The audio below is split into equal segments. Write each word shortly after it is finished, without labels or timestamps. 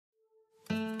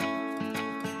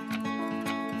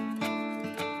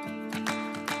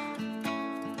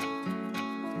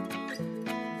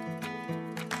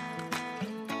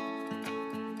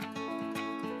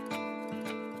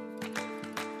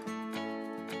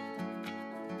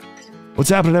What's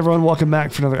happening, everyone? Welcome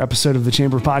back for another episode of the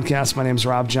Chamber Podcast. My name is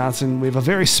Rob Johnson. We have a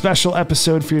very special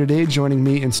episode for you today. Joining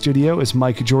me in studio is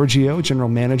Mike Giorgio, General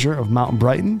Manager of Mount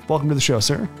Brighton. Welcome to the show,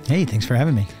 sir. Hey, thanks for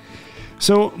having me.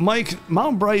 So, Mike,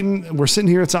 Mount Brighton, we're sitting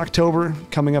here. It's October,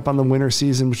 coming up on the winter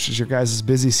season, which is your guys'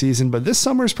 busy season. But this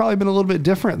summer has probably been a little bit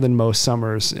different than most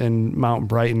summers in Mount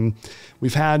Brighton.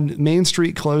 We've had Main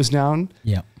Street closed down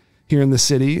here in the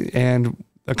city, and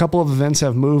a couple of events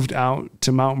have moved out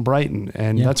to Mount Brighton,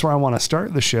 and that's where I want to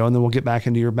start the show, and then we'll get back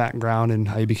into your background and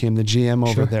how you became the GM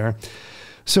over there.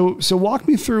 So walk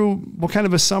me through what kind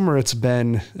of a summer it's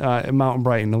been at Mount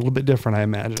Brighton. A little bit different, I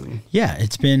imagine. Yeah,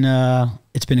 it's been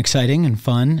exciting and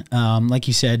fun. Like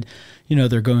you said,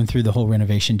 they're going through the whole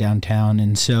renovation downtown,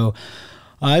 and so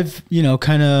I've,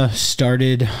 kind of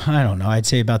started, I don't know, I'd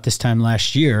say about this time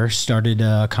last year, started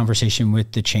a conversation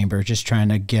with the chamber, just trying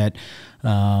to get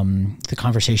the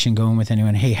conversation going with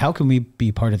anyone. Hey, how can we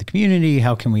be part of the community?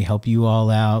 How can we help you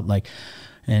all out?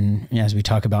 And as we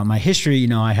talk about my history,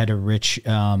 I had a rich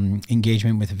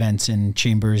engagement with events and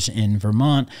chambers in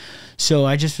Vermont. So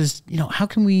I just was, how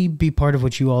can we be part of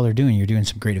what you all are doing? You're doing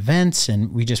some great events,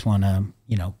 and we just want to,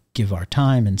 give our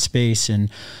time and space. And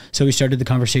so we started the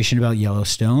conversation about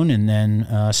Yellowstone, and then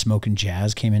Smoke and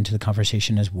Jazz came into the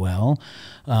conversation as well,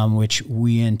 which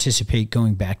we anticipate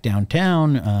going back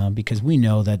downtown because we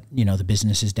know that, the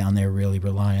businesses down there really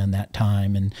rely on that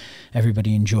time and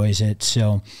everybody enjoys it.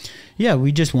 So yeah,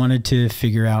 we just wanted to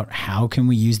figure out how can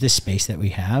we use this space that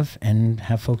we have and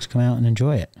have folks come out and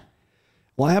enjoy it.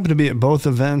 Well, I happened to be at both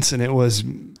events, and it was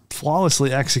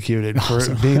flawlessly executed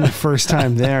for being the first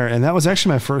time there. And that was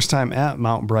actually my first time at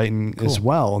Mount Brighton as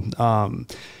well. And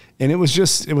it was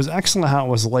excellent how it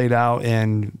was laid out.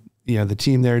 And, the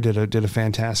team there did a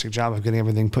fantastic job of getting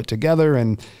everything put together.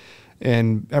 And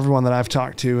everyone that I've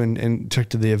talked to and took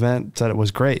to the event said it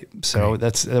was great. So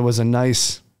it was a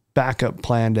nice backup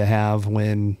plan to have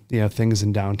when, things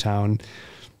in downtown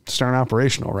start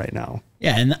operational right now.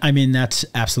 Yeah. And I mean, that's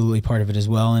absolutely part of it as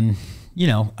well. And,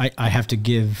 I have to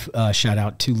give a shout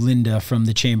out to Linda from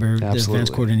the chamber, the events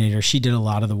coordinator. She did a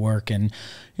lot of the work, and,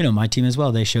 my team as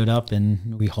well. They showed up,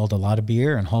 and we hauled a lot of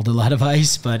beer and hauled a lot of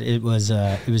ice, but it was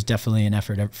definitely an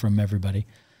effort from everybody.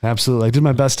 Absolutely. I did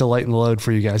my best to lighten the load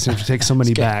for you guys. I have to take so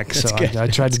many back. So I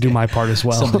tried to do my part as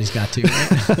well. Somebody's got to,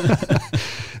 right?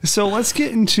 So let's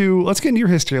get into your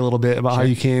history a little bit about how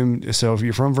you came. So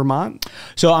you're from Vermont?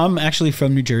 So I'm actually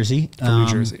from New Jersey. From New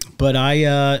Jersey. But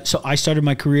I started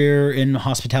my career in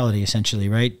hospitality, essentially,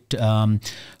 right?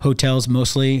 Hotels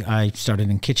mostly. I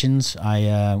started in kitchens.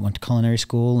 I went to culinary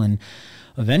school, and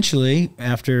eventually,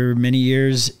 after many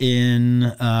years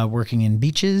in working in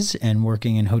beaches and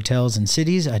working in hotels and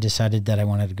cities, I decided that I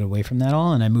wanted to get away from that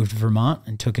all, and I moved to Vermont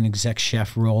and took an exec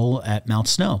chef role at Mount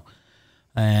Snow.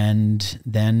 And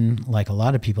then, like a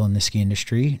lot of people in the ski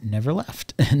industry, never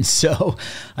left. And so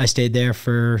I stayed there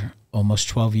for almost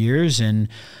 12 years, and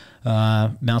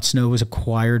Mount Snow was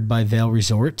acquired by Vail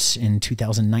Resorts in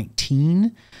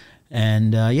 2019.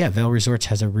 And Vail Resorts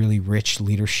has a really rich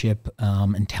leadership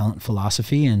and talent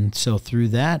philosophy. And so through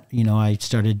that, I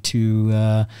started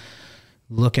to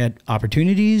look at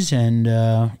opportunities, and,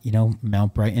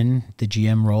 Mount Brighton, the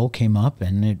GM role came up,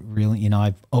 and it really,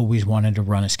 I've always wanted to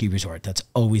run a ski resort. That's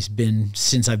always been,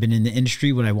 since I've been in the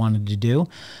industry, what I wanted to do.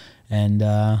 And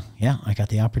I got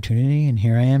the opportunity, and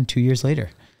here I am 2 years later.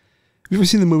 Have you ever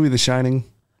seen the movie The Shining?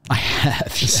 I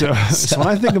have. So when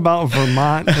I think about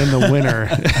Vermont in the winter,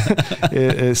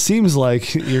 it seems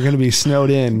like you're going to be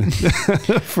snowed in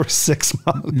for 6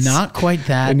 months. Not quite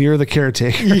that. And you're the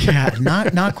caretaker. Yeah,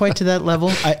 not quite to that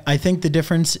level. I think the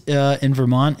difference in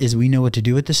Vermont is we know what to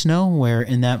do with the snow, where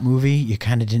in that movie you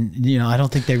kind of didn't, I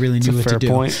don't think they really knew what to do.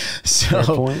 Fair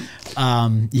point.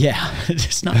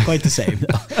 It's not quite the same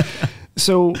though.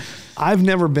 So I've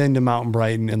never been to Mount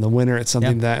Brighton in the winter. It's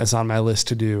something that is on my list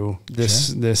to do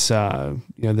this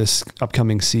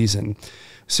upcoming season.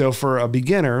 So for a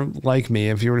beginner like me,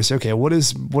 if you were to say, okay, what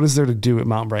is there to do at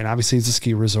Mount Brighton? Obviously it's a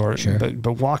ski resort,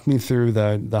 but walk me through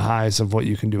the highs of what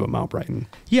you can do at Mount Brighton.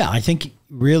 Yeah, I think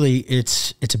really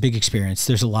it's a big experience.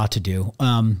 There's a lot to do.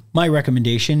 My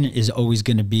recommendation is always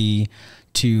going to be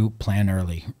to plan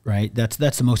early, right? That's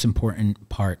the most important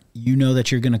part. You know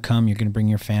that you're going to come, you're going to bring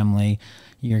your family,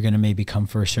 you're going to maybe come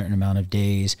for a certain amount of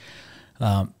days.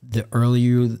 The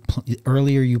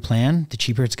earlier you plan, the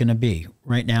cheaper it's going to be.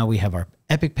 Right now we have our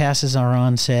Epic passes are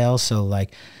on sale. So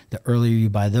like the earlier you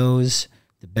buy those,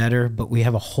 the better, but we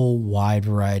have a whole wide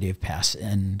variety of pass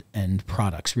and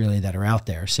products really that are out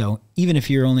there. So even if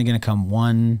you're only going to come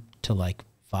 1 to like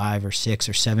 5 or 6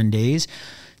 or 7 days,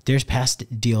 there's pass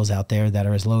deals out there that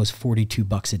are as low as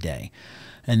 $42 a day.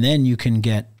 And then you can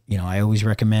get, I always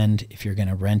recommend if you're going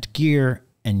to rent gear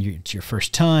and it's your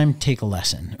first time, take a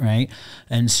lesson, right?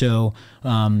 And so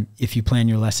if you plan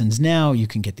your lessons now, you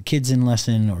can get the kids in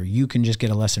lesson, or you can just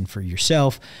get a lesson for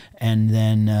yourself, and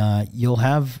then you'll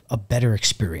have a better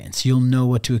experience. You'll know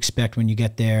what to expect when you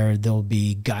get there. There'll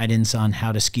be guidance on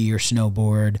how to ski or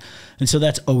snowboard. And so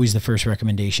that's always the first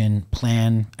recommendation.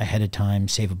 Plan ahead of time,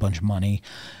 save a bunch of money.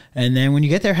 And then when you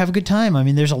get there, have a good time. I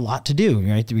mean, there's a lot to do,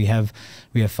 right? We have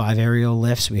 5 aerial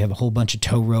lifts. We have a whole bunch of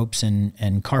tow ropes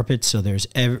and carpets. So there's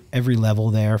every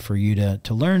level there for you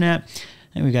to learn at.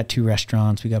 And we got 2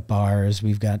 restaurants, we got bars,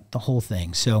 we've got the whole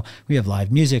thing. So we have live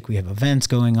music, we have events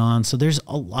going on. So there's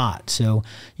a lot. So,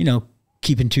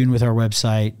 keep in tune with our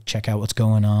website, check out what's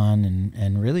going on,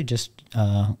 and really just,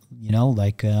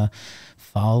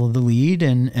 follow the lead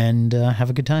and have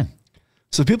a good time.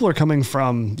 So people are coming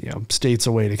from states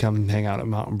away to come and hang out at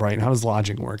Mountain Brighton. How does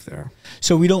lodging work there?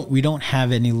 So we don't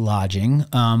have any lodging.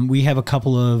 We have a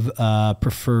couple of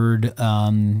preferred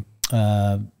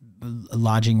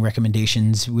lodging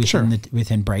recommendations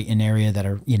within Brighton area that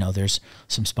are there's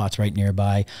some spots right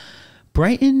nearby.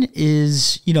 Brighton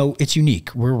is it's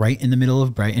unique. We're right in the middle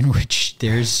of Brighton, which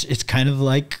it's kind of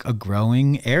like a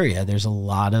growing area. There's a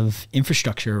lot of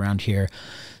infrastructure around here,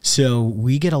 so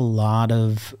we get a lot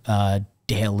of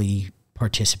daily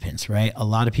participants, right? A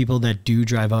lot of people that do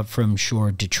drive up from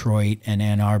shore, Detroit and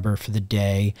Ann Arbor for the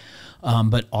day,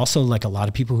 but also like a lot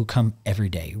of people who come every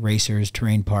day, racers,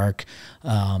 terrain park.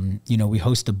 We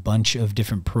host a bunch of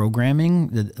different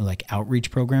programming, like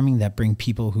outreach programming that bring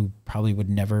people who probably would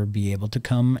never be able to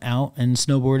come out and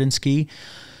snowboard and ski.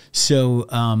 So,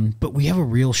 but we have a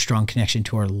real strong connection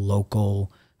to our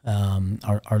local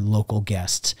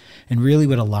guests. And really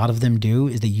what a lot of them do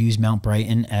is they use Mount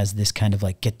Brighton as this kind of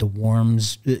like get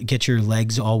your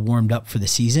legs all warmed up for the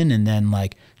season, and then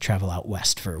like travel out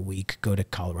west for a week, go to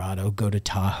Colorado, go to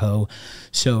Tahoe.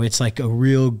 So it's like a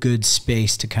real good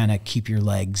space to kind of keep your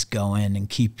legs going and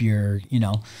keep your,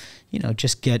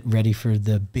 just get ready for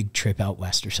the big trip out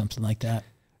west or something like that.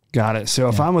 Got it. So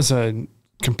if I was a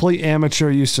complete amateur,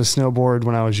 used to snowboard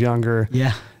when I was younger.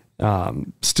 Yeah.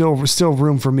 Still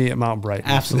room for me at Mount Brighton.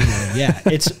 Absolutely. Yeah.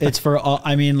 It's for all,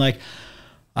 I've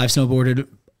snowboarded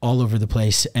all over the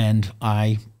place, and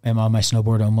I am on my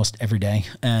snowboard almost every day.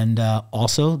 And,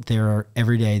 also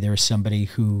every day there is somebody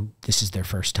who this is their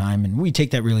first time, and we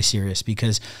take that really serious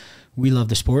because we love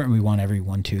the sport and we want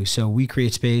everyone to. So we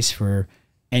create space for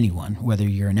anyone, whether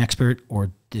you're an expert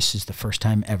or this is the first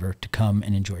time ever, to come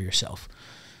and enjoy yourself.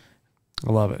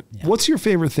 I love it. Yeah. What's your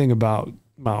favorite thing about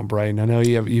Mount Brighton? I know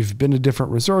you've been to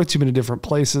different resorts, you've been to different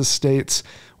places, states.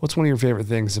 What's one of your favorite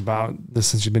things about this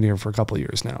since you've been here for a couple of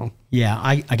years now? Yeah,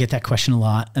 I get that question a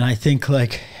lot. And I think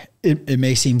like it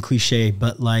may seem cliche,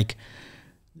 but like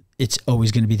it's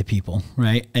always going to be the people,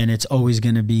 right? And it's always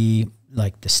going to be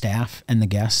like the staff and the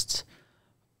guests.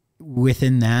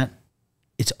 Within that,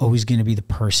 it's always going to be the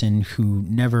person who's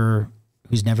never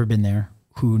been there,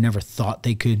 who never thought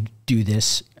they could do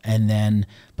this. And then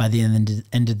by the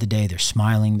end of the day, they're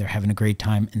smiling, they're having a great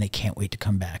time, and they can't wait to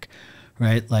come back,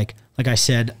 right? Like I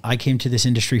said, I came to this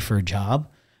industry for a job,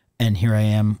 and here I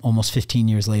am almost 15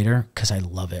 years later because I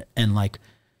love it. And like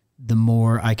the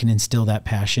more I can instill that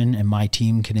passion and my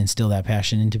team can instill that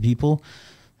passion into people,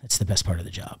 that's the best part of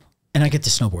the job. And I get to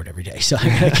snowboard every day, so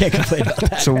I can't complain about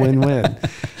that. It's a win-win.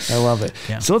 I love it.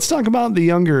 Yeah. So let's talk about the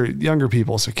younger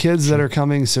people. So kids that are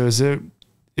coming. So is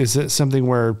it something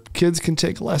where kids can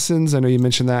take lessons? I know you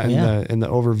mentioned that in the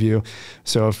overview.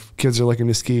 So if kids are looking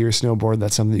to ski or snowboard,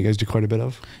 that's something that you guys do quite a bit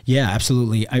of? Yeah,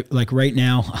 absolutely. Like right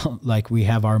now, like we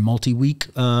have our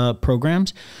multi-week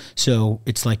programs. So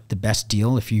it's like the best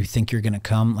deal if you think you're going to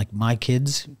come. Like my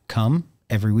kids come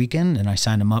every weekend, and I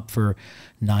sign them up for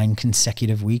 9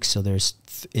 consecutive weeks. So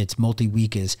it's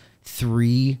multi-week is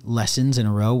 3 lessons in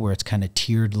a row where it's kind of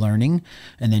tiered learning,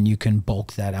 and then you can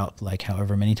bulk that out like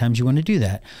however many times you want to do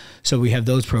that. So we have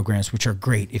those programs, which are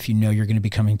great if you know you're going to be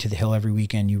coming to the hill every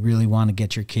weekend. You really want to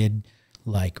get your kid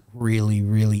like really,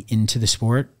 really into the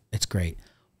sport. It's great.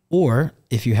 Or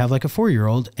if you have like a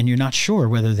 4-year-old and you're not sure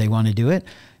whether they want to do it,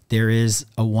 there is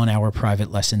a 1-hour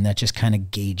private lesson that just kind of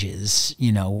gauges,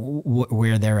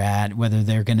 where they're at, whether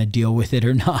they're going to deal with it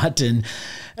or not. And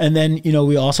then,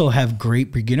 we also have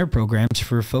great beginner programs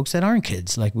for folks that aren't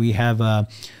kids. Like we have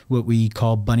what we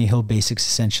call Bunny Hill Basics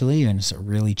essentially, and it's a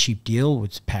really cheap deal.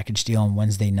 It's a package deal on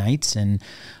Wednesday nights. And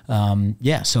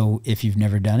so if you've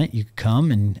never done it, you can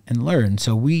come and learn.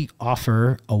 So we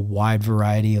offer a wide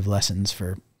variety of lessons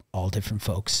for all different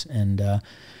folks. And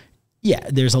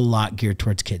there's a lot geared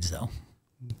towards kids though.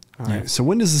 All right. So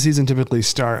when does the season typically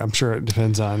start? I'm sure it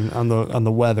depends on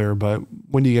the weather, but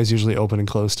when do you guys usually open and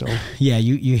close till? Yeah,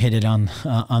 you hit it on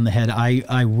the head.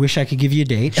 I wish I could give you a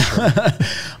date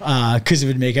because it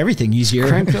would make everything easier.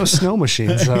 Crank those snow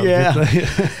machines up.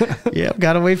 Yeah,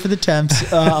 gotta wait for the temps.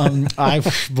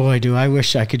 Do I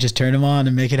wish I could just turn them on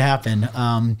and make it happen.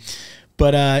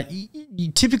 But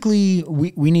typically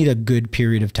we need a good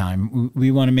period of time. We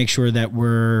want to make sure that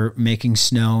we're making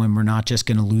snow and we're not just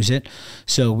going to lose it.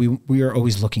 So we are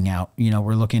always looking out.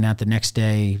 We're looking at the next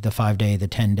day, the 5-day, the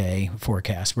 10-day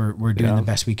forecast. We're doing the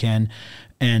best we can.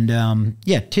 And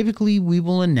typically we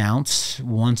will announce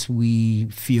once we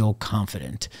feel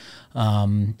confident.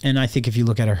 And I think if you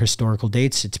look at our historical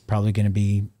dates, it's probably going to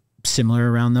be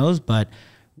similar around those, but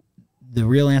the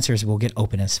real answer is we'll get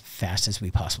open as fast as we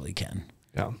possibly can.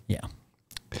 Yeah.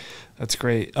 That's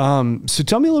great. So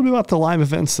tell me a little bit about the live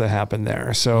events that happen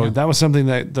there. So that was something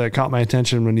that caught my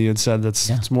attention when you had said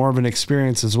it's more of an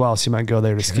experience as well. So you might go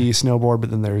there to ski, snowboard,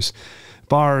 but then there's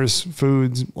bars,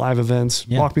 foods, live events.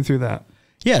 Walk me through that.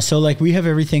 Yeah. So we have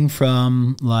everything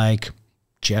from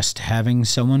just having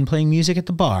someone playing music at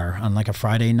the bar on a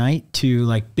Friday night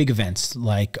to big events.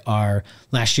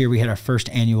 Last year we had our first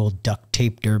annual duct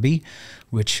tape derby,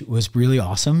 which was really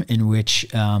awesome, in which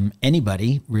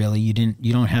anybody really, you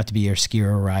don't have to be a skier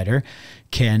or rider,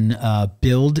 can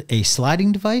build a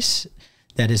sliding device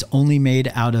that is only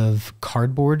made out of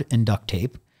cardboard and duct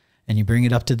tape. And you bring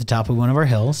it up to the top of one of our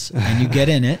hills and you get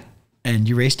in it. And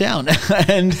you race down,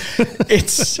 and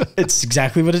it's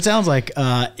exactly what it sounds like.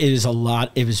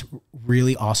 It was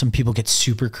really awesome. People get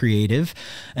super creative,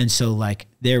 and so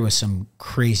there was some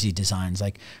crazy designs.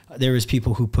 There was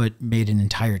people who made an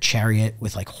entire chariot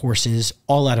with horses,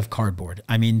 all out of cardboard.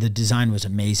 I mean, the design was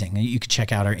amazing. You could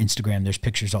check out our Instagram. There's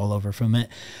pictures all over from it.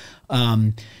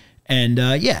 And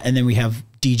then we have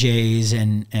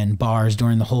DJs and bars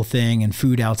during the whole thing and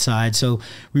food outside. So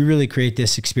we really create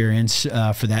this experience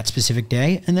for that specific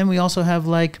day. And then we also have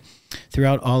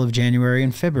throughout all of January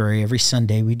and February, every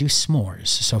Sunday we do s'mores.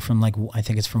 So from I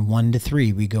think it's from 1 to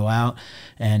 3, we go out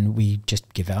and we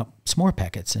just give out s'more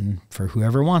packets, and for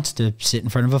whoever wants to sit in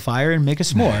front of a fire and make a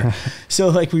s'more. So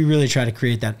we really try to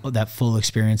create that full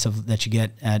experience that you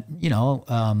get at,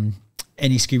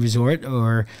 any ski resort,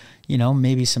 or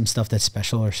maybe some stuff that's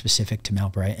special or specific to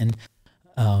Mount Brighton.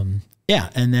 And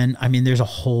then, there's a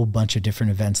whole bunch of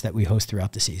different events that we host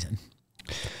throughout the season.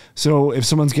 So if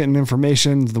someone's getting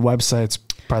information, the website's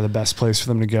probably the best place for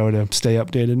them to go to stay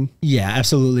updated. Yeah,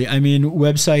 absolutely.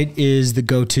 Website is the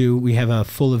go-to. We have a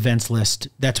full events list.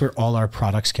 That's where all our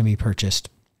products can be purchased.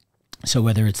 So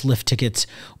whether it's lift tickets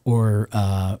or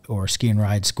ski and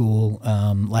ride school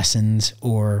lessons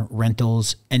or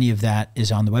rentals, any of that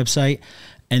is on the website.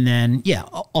 And then,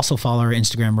 also follow our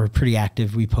Instagram. We're pretty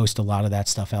active. We post a lot of that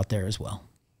stuff out there as well.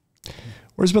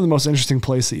 Where's been the most interesting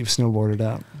place that you've snowboarded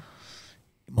at?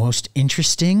 Most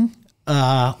interesting?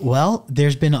 Well,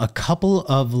 there's been a couple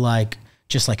of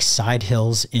just side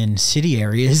hills in city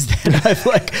areas that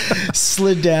I've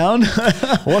slid down.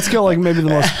 Well, let's go maybe the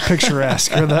most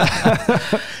picturesque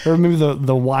or maybe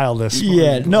the wildest.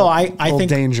 Yeah, no, I think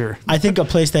danger. I think a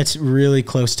place that's really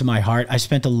close to my heart. I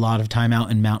spent a lot of time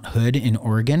out in Mount Hood in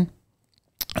Oregon.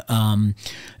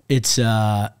 It's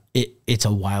a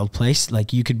wild place.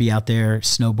 You could be out there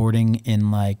snowboarding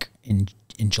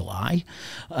in July.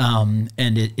 And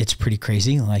it's pretty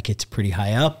crazy. It's pretty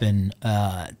high up, and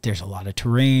there's a lot of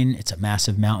terrain. It's a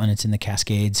massive mountain. It's in the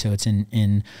Cascades. So it's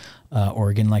in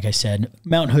Oregon. Like I said,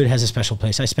 Mount Hood has a special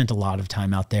place. I spent a lot of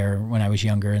time out there when I was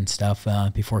younger and stuff,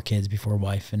 before kids, before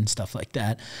wife and stuff like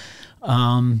that.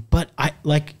 But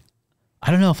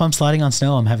I don't know, if I'm sliding on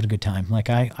snow, I'm having a good time.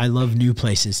 I love new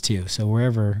places too. So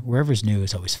wherever's new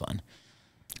is always fun.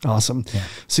 Awesome. Yeah.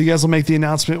 So you guys will make the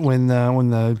announcement when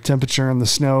the temperature and the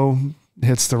snow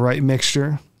hits the right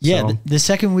mixture. Yeah. So. The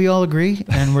second we all agree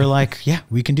and we're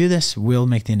we can do this, we'll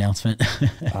make the announcement.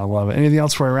 I love it. Anything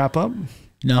else before I wrap up?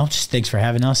 No, just thanks for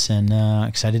having us, and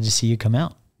excited to see you come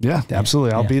out. Yeah,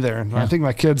 absolutely. I'll be there. Yeah. I think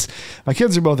my kids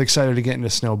are both excited to get into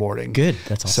snowboarding. Good.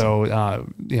 That's awesome. So,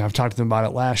 I've talked to them about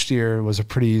it last year. It was a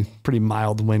pretty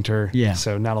mild winter. Yeah.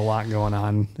 So not a lot going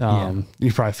on.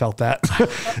 You probably felt that.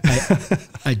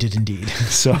 I did indeed.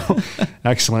 So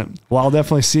excellent. Well, I'll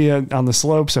definitely see you on the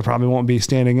slopes. I probably won't be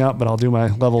standing up, but I'll do my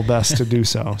level best to do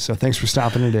so. So thanks for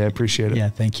stopping today. I appreciate it. Yeah.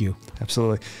 Thank you.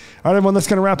 Absolutely. All right, everyone, that's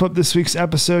going to wrap up this week's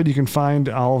episode. You can find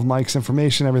all of Mike's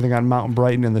information, everything on Mountain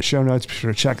Brighton in the show notes. Be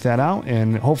sure to check that out.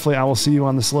 And hopefully I will see you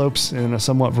on the slopes in a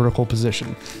somewhat vertical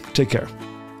position. Take care.